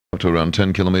Up to around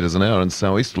 10 kilometres an hour and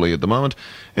southeasterly at the moment.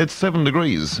 It's 7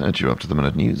 degrees at your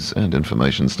up-to-the-minute news and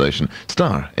information station,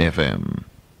 Star FM.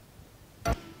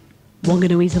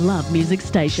 Wanganui's love music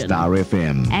station. Star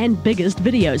FM. And biggest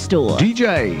video store.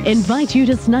 DJs. Invite you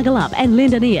to snuggle up and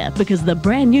lend an ear because the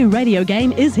brand new radio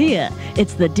game is here.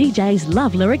 It's the DJ's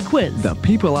Love Lyric Quiz. The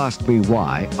people ask me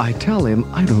why. I tell them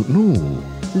I don't know.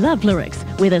 Love Lyrics,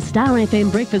 where the Star FM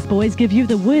Breakfast Boys give you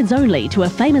the words only to a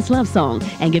famous love song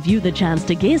and give you the chance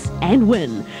to guess and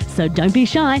win. So don't be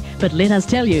shy, but let us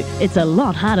tell you, it's a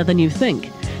lot harder than you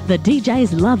think. The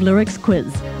DJ's Love Lyrics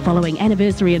Quiz, following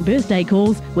anniversary and birthday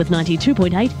calls with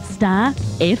 92.8 Star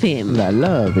FM. The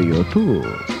love of your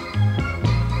pools.